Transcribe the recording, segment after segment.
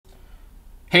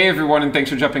Hey everyone, and thanks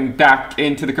for jumping back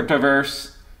into the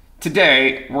cryptoverse.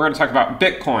 Today, we're going to talk about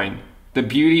Bitcoin, the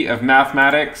beauty of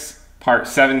mathematics, part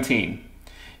 17.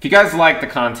 If you guys like the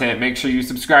content, make sure you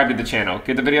subscribe to the channel,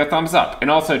 give the video a thumbs up,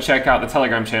 and also check out the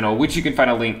Telegram channel, which you can find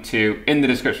a link to in the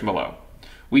description below.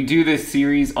 We do this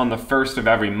series on the first of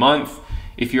every month.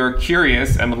 If you're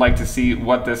curious and would like to see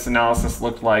what this analysis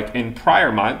looked like in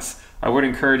prior months, I would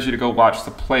encourage you to go watch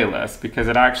the playlist because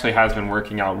it actually has been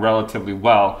working out relatively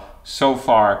well so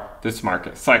far this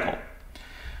market cycle.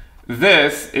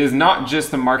 This is not just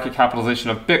the market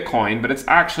capitalization of Bitcoin, but it's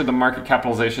actually the market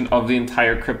capitalization of the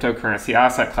entire cryptocurrency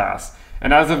asset class.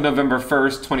 And as of November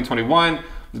 1st, 2021,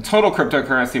 the total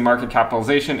cryptocurrency market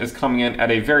capitalization is coming in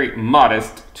at a very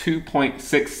modest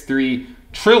 2.63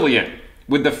 trillion,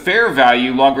 with the fair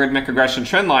value logarithmic regression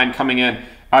trend line coming in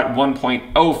at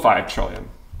 1.05 trillion.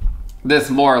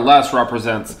 This more or less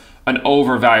represents an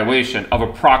overvaluation of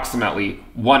approximately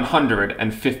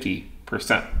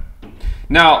 150%.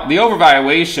 Now, the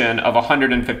overvaluation of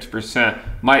 150%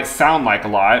 might sound like a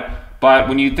lot, but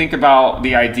when you think about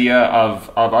the idea of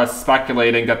us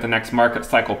speculating that the next market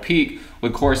cycle peak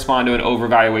would correspond to an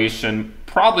overvaluation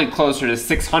probably closer to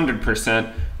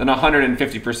 600%, then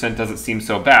 150% doesn't seem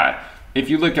so bad. If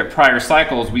you look at prior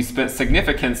cycles, we spent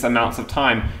significant amounts of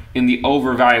time in the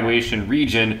overvaluation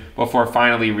region before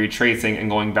finally retracing and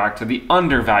going back to the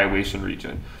undervaluation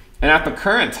region. And at the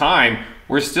current time,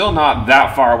 we're still not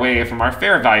that far away from our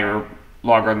fair value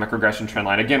logarithmic regression trend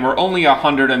line. Again, we're only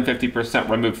 150%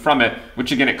 removed from it,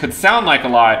 which again, it could sound like a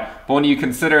lot, but when you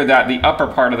consider that the upper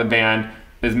part of the band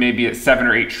is maybe at 7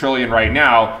 or 8 trillion right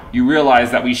now, you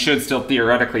realize that we should still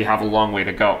theoretically have a long way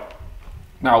to go.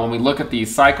 Now, when we look at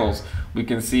these cycles, we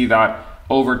can see that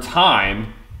over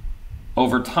time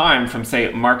from say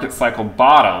market cycle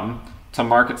bottom to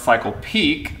market cycle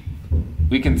peak,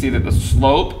 we can see that the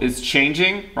slope is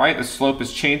changing, right? The slope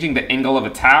is changing. The angle of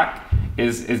attack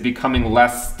is becoming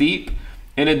less steep.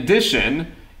 In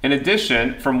addition,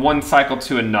 from one cycle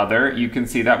to another, you can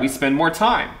see that we spend more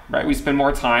time, right? We spend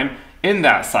more time in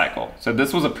that cycle. So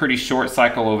this was a pretty short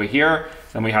cycle over here.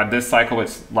 Then we had this cycle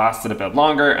which lasted a bit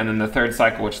longer, and then the third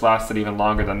cycle which lasted even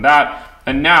longer than that.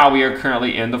 And now we are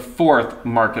currently in the fourth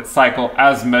market cycle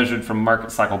as measured from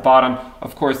market cycle bottom.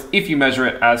 Of course, if you measure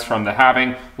it as from the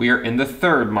halving, we are in the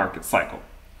third market cycle.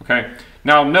 Okay.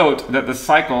 Now note that the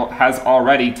cycle has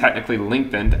already technically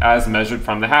lengthened as measured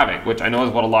from the halving, which I know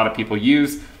is what a lot of people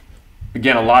use.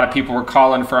 Again, a lot of people were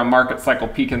calling for a market cycle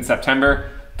peak in September.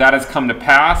 That has come to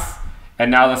pass. And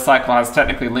now the cycle has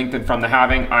technically lengthened from the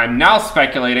halving. I'm now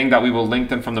speculating that we will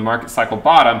lengthen from the market cycle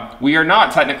bottom. We are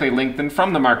not technically lengthened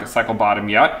from the market cycle bottom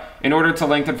yet. In order to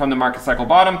lengthen from the market cycle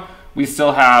bottom, we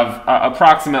still have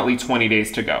approximately 20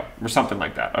 days to go, or something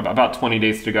like that, about 20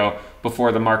 days to go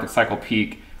before the market cycle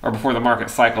peak, or before the market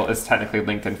cycle is technically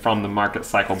lengthened from the market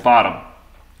cycle bottom.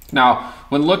 Now,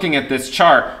 when looking at this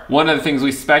chart, one of the things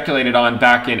we speculated on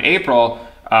back in April,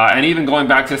 and even going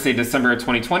back to say December of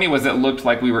 2020, was it looked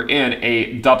like we were in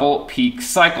a double peak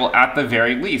cycle at the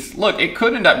very least. Look, it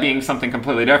could end up being something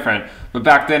completely different, but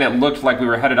back then it looked like we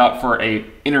were headed up for a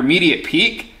intermediate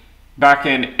peak back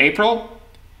in April,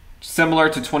 similar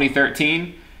to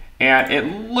 2013, and it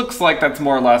looks like that's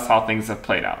more or less how things have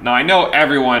played out. Now, I know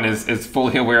everyone is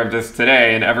fully aware of this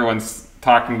today, and everyone's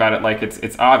talking about it like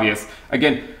it's obvious.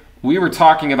 Again, we were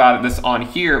talking about this on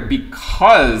here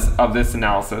because of this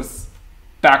analysis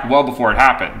back well before it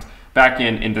happened. Back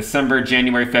in December,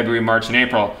 January, February, March, and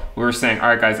April, we were saying, all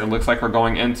right, guys, it looks like we're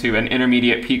going into an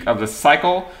intermediate peak of the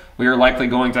cycle. We are likely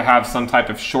going to have some type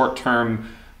of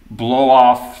short-term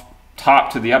blow-off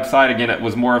top to the upside. Again, it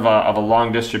was more of a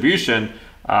long distribution,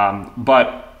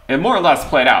 but it more or less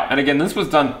played out. And again, this was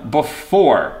done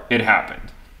before it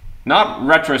happened, not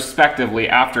retrospectively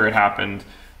after it happened.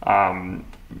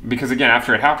 Because again,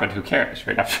 after it happened, who cares,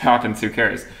 right? After it happens, who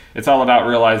cares? It's all about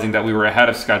realizing that we were ahead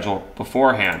of schedule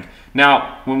beforehand.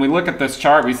 Now, when we look at this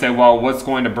chart, we say, well, what's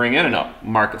going to bring in a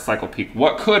market cycle peak?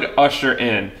 What could usher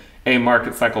in a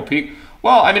market cycle peak?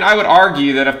 Well, I mean, I would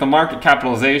argue that if the market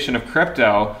capitalization of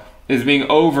crypto is being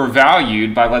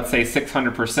overvalued by, let's say,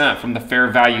 600% from the fair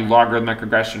value logarithmic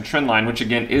regression trend line, which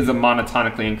again is a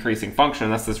monotonically increasing function,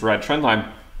 that's this red trend line,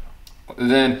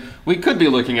 then we could be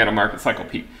looking at a market cycle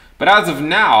peak. But as of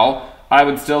now, I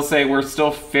would still say we're still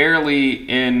fairly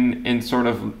in sort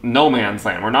of no man's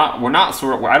land. We're not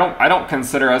sort of, I don't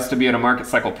consider us to be at a market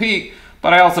cycle peak,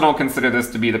 but I also don't consider this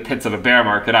to be the pits of a bear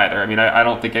market either. I mean, I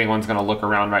don't think anyone's going to look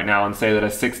around right now and say that a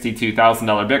 $62,000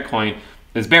 Bitcoin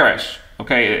is bearish.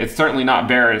 Okay, it's certainly not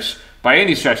bearish by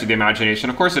any stretch of the imagination.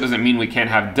 Of course, it doesn't mean we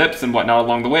can't have dips and whatnot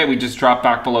along the way. We just dropped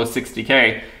back below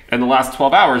 60K in the last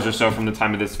 12 hours or so from the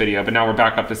time of this video, but now we're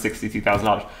back up to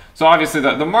 $62,000. So obviously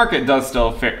the market does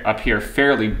still appear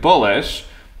fairly bullish,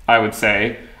 I would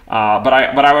say, but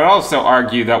I would also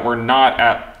argue that we're not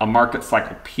at a market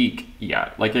cycle peak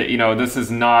yet. Like, this is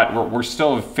not, we're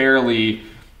still fairly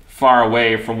far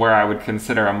away from where I would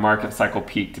consider a market cycle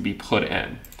peak to be put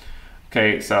in.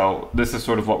 Okay, so this is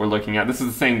sort of what we're looking at. This is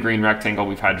the same green rectangle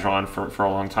we've had drawn for a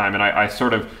long time, and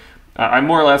I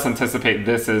more or less anticipate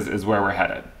this is where we're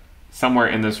headed. Somewhere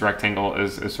in this rectangle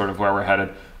is sort of where we're headed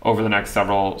over the next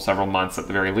several months at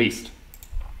the very least.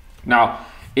 Now,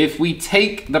 if we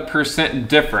take the percent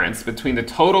difference between the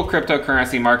total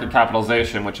cryptocurrency market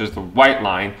capitalization, which is the white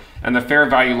line, and the fair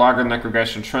value logarithmic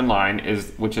regression trend line,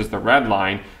 which is the red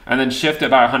line, and then shift it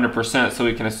by 100% so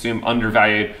we can assume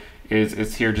undervalued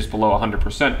is here just below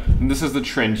 100%, and this is the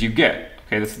trend you get.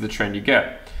 Okay, this is the trend you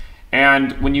get.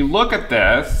 And when you look at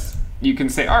this, you can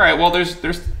say, all right, well,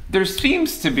 there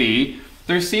seems to be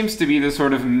this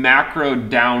sort of macro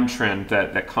downtrend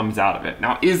that comes out of it.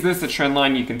 Now, is this a trend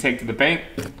line you can take to the bank?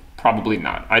 Probably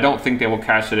not. I don't think they will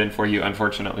cash it in for you,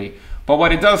 unfortunately. But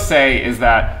what it does say is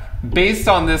that based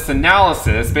on this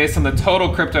analysis, based on the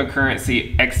total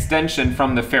cryptocurrency extension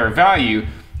from the fair value,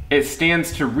 it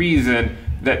stands to reason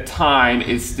that time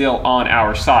is still on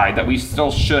our side, that we still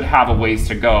should have a ways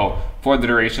to go for the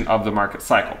duration of the market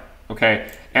cycle.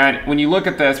 Okay, and when you look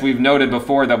at this, we've noted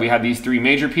before that we had these three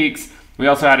major peaks. We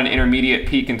also had an intermediate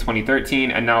peak in 2013,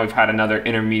 and now we've had another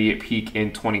intermediate peak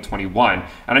in 2021.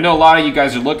 And I know a lot of you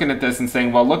guys are looking at this and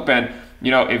saying, well, look, Ben,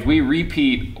 if we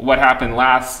repeat what happened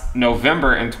last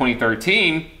November in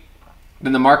 2013,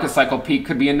 then the market cycle peak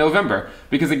could be in November.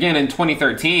 Because again, in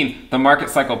 2013, the market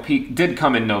cycle peak did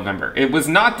come in November. It was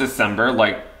not December,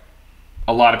 like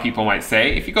a lot of people might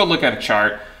say. If you go look at a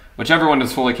chart, which everyone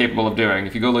is fully capable of doing,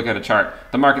 if you go look at a chart,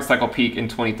 the market cycle peak in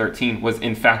 2013 was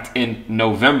in fact in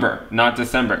November, not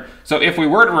December. So if we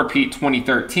were to repeat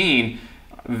 2013,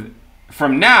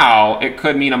 from now, it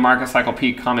could mean a market cycle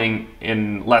peak coming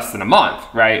in less than a month,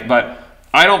 right? But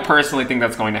I don't personally think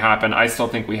that's going to happen. I still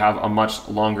think we have a much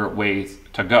longer ways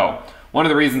to go. One of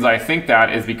the reasons I think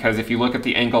that is because if you look at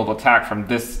the angle of attack from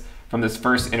this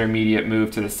first intermediate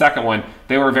move to the second one,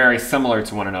 they were very similar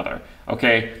to one another,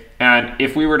 okay? And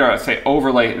if we were to, say,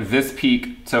 overlay this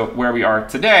peak to where we are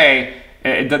today,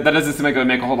 that doesn't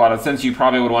make a whole lot of sense. You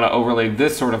probably would want to overlay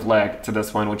this sort of leg to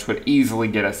this one, which would easily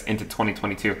get us into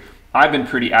 2022. I've been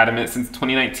pretty adamant since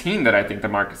 2019 that I think the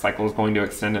market cycle is going to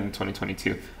extend into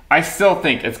 2022. I still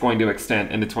think it's going to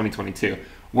extend into 2022.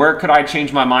 Where could I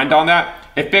change my mind on that?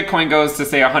 If Bitcoin goes to,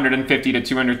 say, $150,000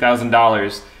 to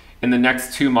 $200,000 in the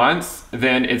next 2 months,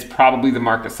 then it's probably the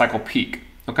market cycle peak.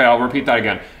 Okay, I'll repeat that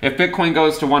again. If Bitcoin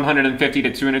goes to $150,000 to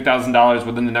 $200,000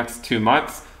 within the next 2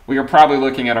 months, we are probably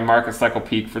looking at a market cycle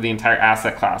peak for the entire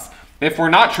asset class. If we're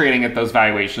not trading at those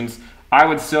valuations, it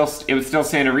would still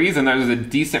stand to reason there's a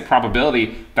decent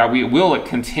probability that we will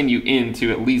continue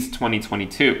into at least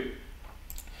 2022.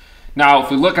 Now, if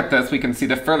we look at this, we can see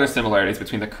the further similarities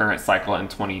between the current cycle and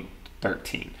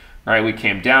 2013. Right, we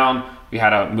came down, we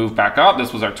had a move back up.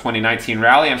 This was our 2019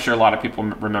 rally. I'm sure a lot of people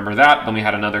remember that. Then we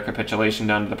had another capitulation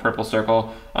down to the purple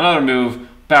circle, another move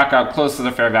back up close to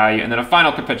the fair value, and then a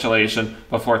final capitulation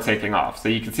before taking off. So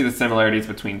you can see the similarities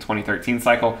between 2013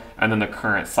 cycle and then the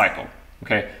current cycle.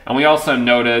 Okay, and we also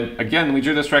noted, again, we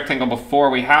drew this rectangle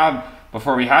before we had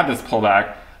this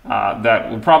pullback,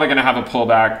 that we're probably going to have a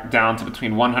pullback down to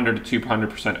between 100 to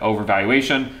 200%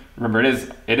 overvaluation. Remember,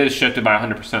 it is shifted by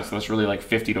 100%, so that's really like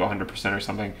 50 to 100% or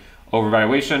something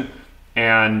overvaluation,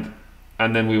 and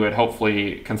then we would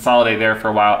hopefully consolidate there for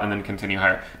a while and then continue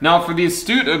higher. Now, for the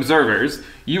astute observers,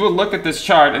 you would look at this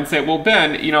chart and say, well,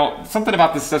 Ben, something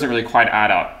about this doesn't really quite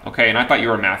add up, okay? And I thought you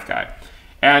were a math guy,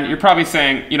 and you're probably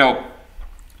saying,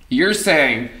 you're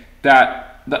saying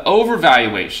that the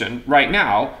overvaluation right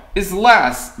now is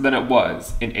less than it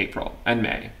was in April and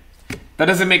May. That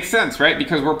doesn't make sense, right?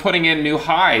 Because we're putting in new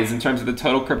highs in terms of the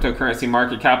total cryptocurrency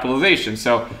market capitalization.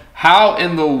 So how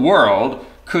in the world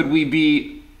could we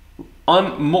be,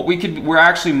 we're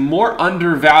actually more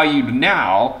undervalued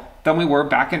now than we were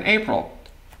back in April?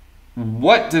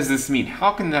 What does this mean?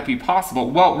 How can that be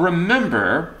possible? Well,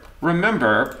 remember, when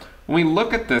we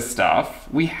look at this stuff,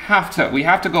 we have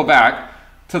to go back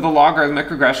to the logarithmic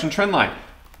regression trend line.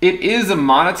 It is a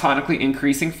monotonically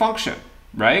increasing function,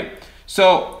 right?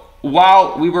 So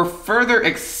while we were further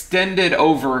extended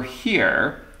over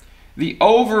here, the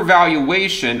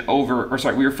overvaluation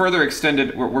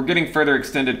we're getting further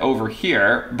extended over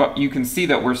here, but you can see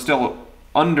that we're still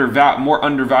more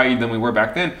undervalued than we were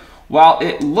back then. While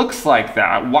it looks like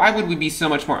that, why would we be so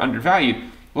much more undervalued?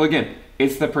 Well, again,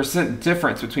 it's the percent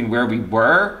difference between where we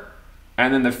were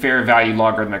and then the fair value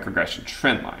logarithmic regression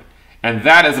trend line. And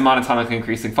that is a monotonically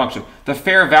increasing function. The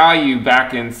fair value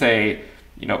back in, say,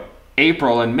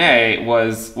 April and May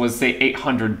was say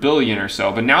 800 billion or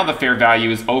so, but now the fair value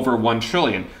is over 1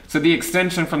 trillion. So the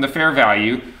extension from the fair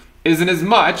value isn't as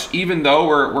much, even though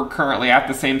we're currently at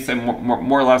the same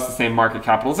more or less the same market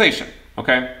capitalization.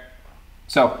 Okay,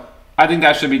 so I think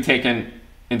that should be taken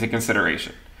into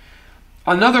consideration.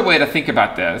 Another way to think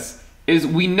about this is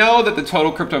we know that the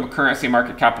total cryptocurrency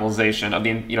market capitalization of the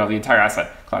entire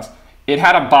asset class, it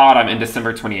had a bottom in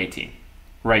December 2018,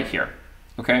 right here.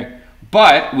 Okay,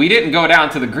 but we didn't go down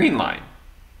to the green line.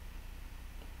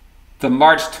 The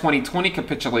March 2020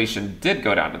 capitulation did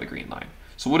go down to the green line.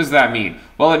 So what does that mean?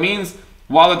 Well, it means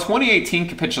while the 2018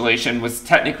 capitulation was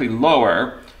technically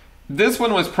lower, this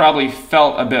one was probably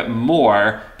felt a bit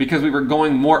more because we were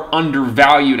going more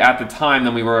undervalued at the time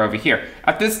than we were over here.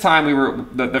 At this time,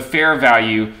 the fair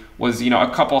value was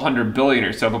a couple hundred billion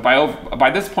or so, but by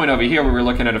this point over here, we were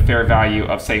looking at a fair value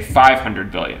of say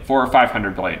 500 billion, 400 or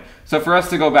 500 billion. So for us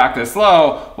to go back this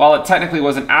low, while it technically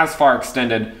wasn't as far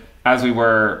extended as we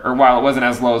were, or while it wasn't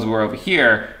as low as we were over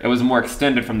here, it was more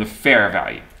extended from the fair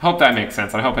value. Hope that makes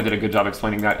sense. I hope I did a good job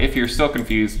explaining that. If you're still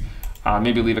confused,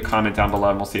 maybe leave a comment down below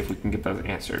and we'll see if we can get those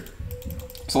answered.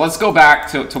 So let's go back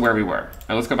to where we were.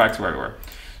 Let's go back to where we were.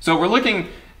 So we're looking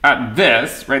at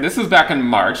this, right? This was back in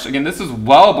March. Again, this was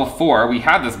well before we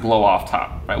had this blow off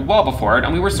top, right? Well before it.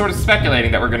 And we were sort of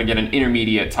speculating that we're going to get an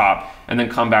intermediate top and then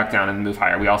come back down and move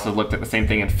higher. We also looked at the same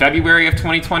thing in February of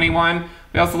 2021.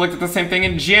 We also looked at the same thing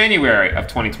in January of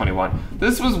 2021.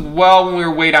 This was well when we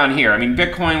were way down here. I mean,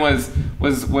 Bitcoin was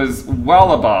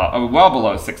well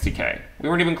below 60K. We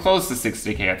weren't even close to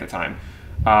 60K at the time.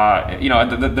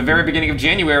 At the very beginning of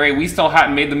January, we still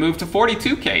hadn't made the move to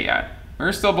 42K yet.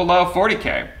 We're still below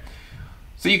 40K.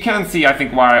 So you can see, I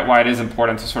think, why it is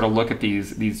important to sort of look at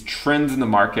these trends in the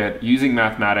market using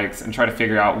mathematics and try to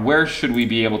figure out where should we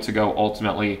be able to go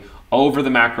ultimately over the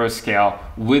macro scale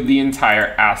with the entire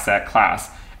asset class.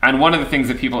 And one of the things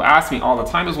that people ask me all the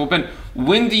time is, well, Ben,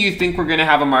 when do you think we're going to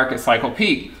have a market cycle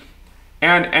peak?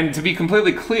 And to be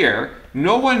completely clear,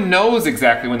 no one knows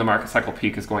exactly when the market cycle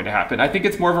peak is going to happen. I think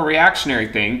it's more of a reactionary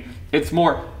thing. It's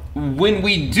more when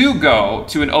we do go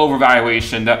to an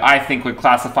overvaluation that I think would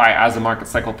classify as a market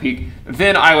cycle peak,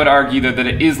 then I would argue that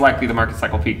it is likely the market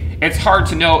cycle peak. It's hard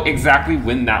to know exactly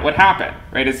when that would happen,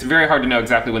 right? It's very hard to know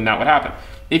exactly when that would happen.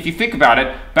 If you think about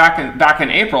it, back in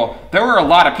April, there were a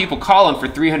lot of people calling for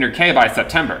 300K by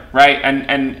September, right?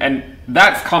 And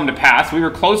that's come to pass. We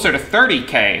were closer to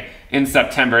 30K in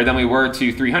September than we were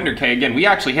to 300K. Again, we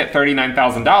actually hit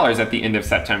 $39,000 at the end of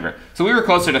September. So we were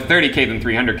closer to 30K than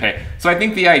 300K. So I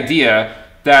think the idea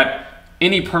that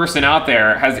any person out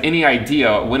there has any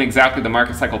idea when exactly the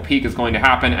market cycle peak is going to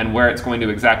happen and where it's going to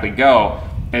exactly go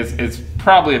is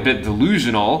probably a bit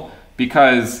delusional,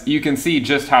 because you can see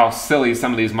just how silly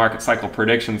some of these market cycle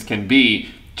predictions can be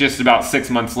just about 6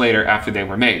 months later after they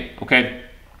were made, okay?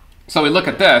 So we look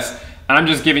at this, and I'm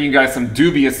just giving you guys some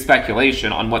dubious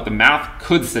speculation on what the math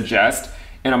could suggest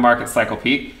in a market cycle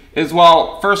peak. Is,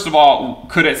 well, first of all,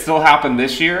 could it still happen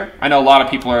this year? I know a lot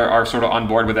of people are sort of on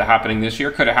board with it happening this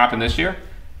year. Could it happen this year?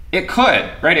 It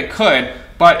could, right? It could,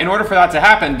 but in order for that to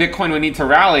happen, Bitcoin would need to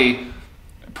rally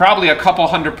probably a couple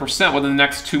 100% within the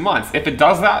next 2 months. If it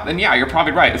does that, then yeah, you're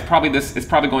probably right. It's probably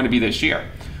going to be this year.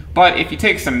 But if you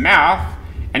take some math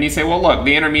and you say, well, look,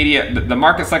 the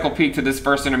market cycle peak to this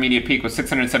first intermediate peak was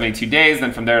 672 days.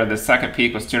 Then from there to the second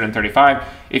peak was 235.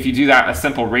 If you do that, a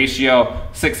simple ratio,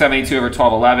 672 over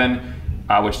 1211,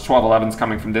 which 1211 is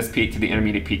coming from this peak to the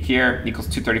intermediate peak here, equals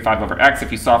 235 over X.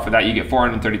 If you solve for that, you get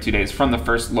 432 days from the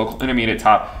first local intermediate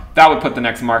top. That would put the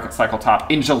next market cycle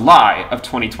top in July of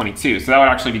 2022. So that would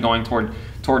actually be going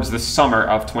towards the summer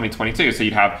of 2022. So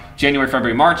you'd have January,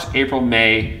 February, March, April,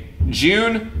 May,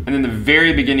 June, and then the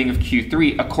very beginning of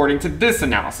Q3 according to this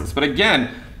analysis. But again,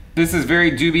 this is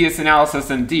very dubious analysis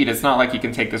indeed. It's not like you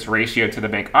can take this ratio to the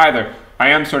bank either. I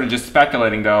am sort of just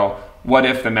speculating though, what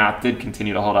if the math did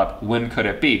continue to hold up? When could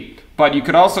it be? But you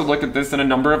could also look at this in a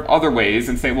number of other ways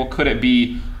and say, well, could it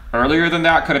be earlier than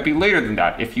that? Could it be later than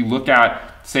that? If you look at,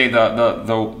 say,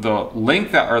 the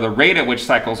length or the rate at which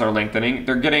cycles are lengthening,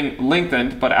 they're getting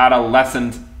lengthened, but at a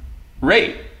lessened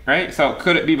rate, right? So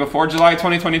could it be before July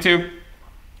 2022?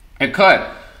 It could.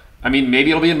 I mean, maybe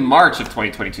it'll be in March of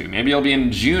 2022. Maybe it'll be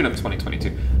in June of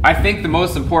 2022. I think the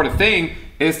most important thing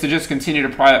is to just continue to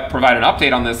provide an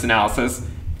update on this analysis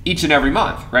each and every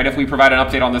month, right? If we provide an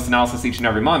update on this analysis each and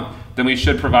every month, then we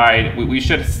should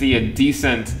see a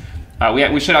decent,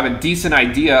 we should have a decent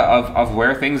idea of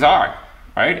where things are,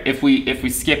 right? If we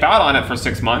skip out on it for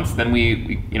 6 months, then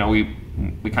we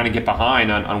kind of get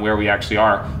behind on where we actually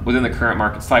are within the current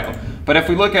market cycle. But if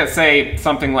we look at, say,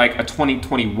 something like a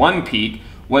 2021 peak,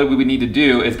 what we would need to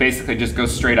do is basically just go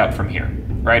straight up from here,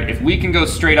 right? If we can go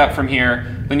straight up from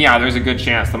here, then yeah, there's a good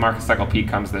chance the market cycle peak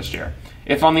comes this year.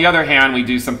 If on the other hand, we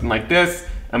do something like this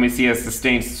and we see a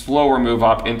sustained slower move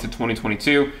up into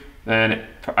 2022, then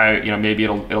maybe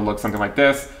it'll look something like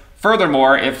this.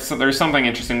 Furthermore, if there's something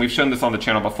interesting, we've shown this on the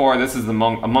channel before, this is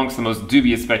amongst the most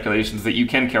dubious speculations that you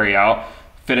can carry out,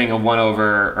 fitting a 1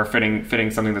 over, or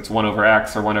fitting something that's 1 over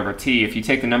x or 1 over t. If you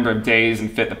take the number of days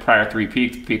and fit the prior 3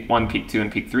 peaks, peak 1, peak 2,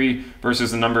 and peak 3,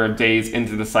 versus the number of days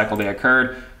into the cycle they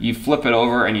occurred, you flip it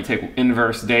over and you take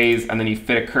inverse days and then you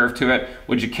fit a curve to it.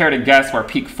 Would you care to guess where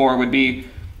peak 4 would be?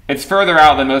 It's further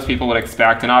out than most people would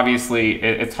expect, and obviously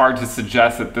it's hard to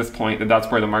suggest at this point that that's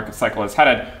where the market cycle is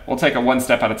headed. We'll take it one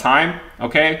step at a time,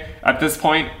 okay? At this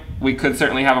point, we could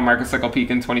certainly have a market cycle peak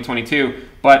in 2022,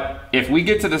 but if we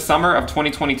get to the summer of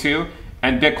 2022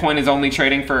 and Bitcoin is only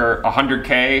trading for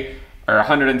 100K or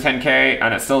 110K,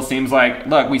 and it still seems like,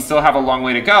 look, we still have a long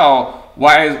way to go,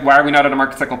 why are we not at a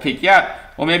market cycle peak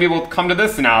yet? Well, maybe we'll come to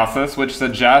this analysis, which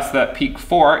suggests that peak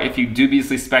 4, if you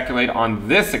dubiously speculate on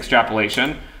this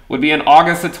extrapolation, would be in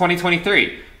August of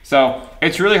 2023. So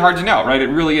it's really hard to know, right? It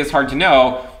really is hard to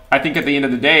know. I think at the end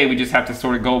of the day, we just have to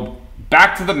sort of go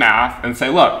back to the math and say,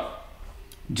 look,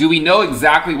 do we know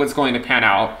exactly what's going to pan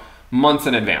out months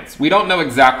in advance? We don't know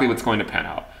exactly what's going to pan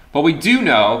out. What we do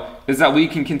know is that we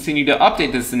can continue to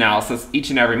update this analysis each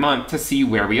and every month to see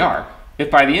where we are. If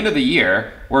by the end of the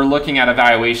year, we're looking at a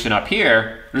valuation up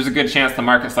here, there's a good chance the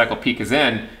market cycle peak is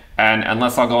in, and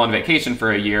unless I'll go on vacation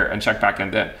for a year and check back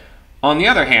in then. On the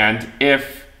other hand,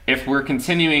 if we're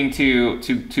continuing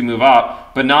to move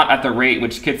up, but not at the rate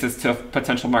which gets us to a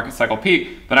potential market cycle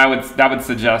peak, then that would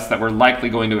suggest that we're likely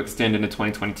going to extend into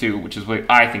 2022, which is what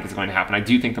I think is going to happen. I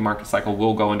do think the market cycle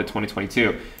will go into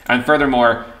 2022. And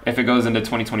furthermore, if it goes into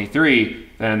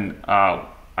 2023, then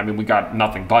we got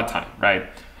nothing but time, right?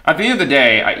 At the end of the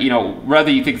day,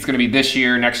 whether you think it's going to be this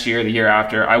year, next year, the year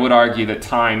after, I would argue that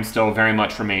time still very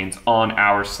much remains on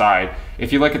our side.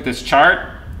 If you look at this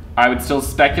chart, I would still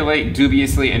speculate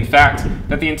dubiously, in fact,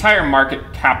 that the entire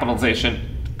market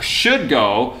capitalization should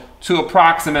go to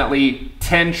approximately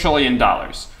 $10 trillion.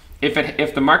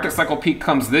 If the market cycle peak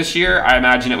comes this year, I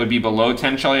imagine it would be below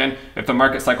 10 trillion. If the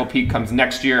market cycle peak comes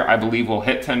next year, I believe we'll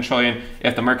hit 10 trillion.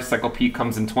 If the market cycle peak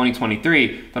comes in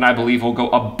 2023, then I believe we'll go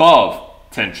above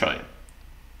 10 trillion.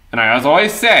 And I, as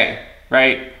always say,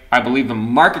 right, I believe the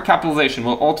market capitalization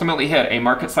will ultimately hit a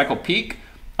market cycle peak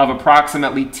of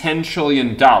approximately $10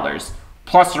 trillion,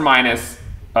 plus or minus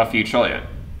a few trillion.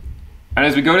 And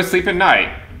as we go to sleep at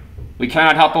night, we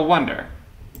cannot help but wonder,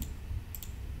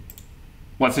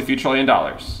 what's a few $trillion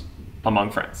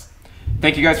among friends?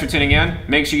 Thank you guys for tuning in.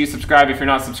 Make sure you subscribe if you're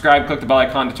not subscribed. Click the bell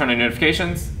icon to turn on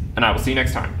notifications, and I will see you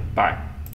next time. Bye.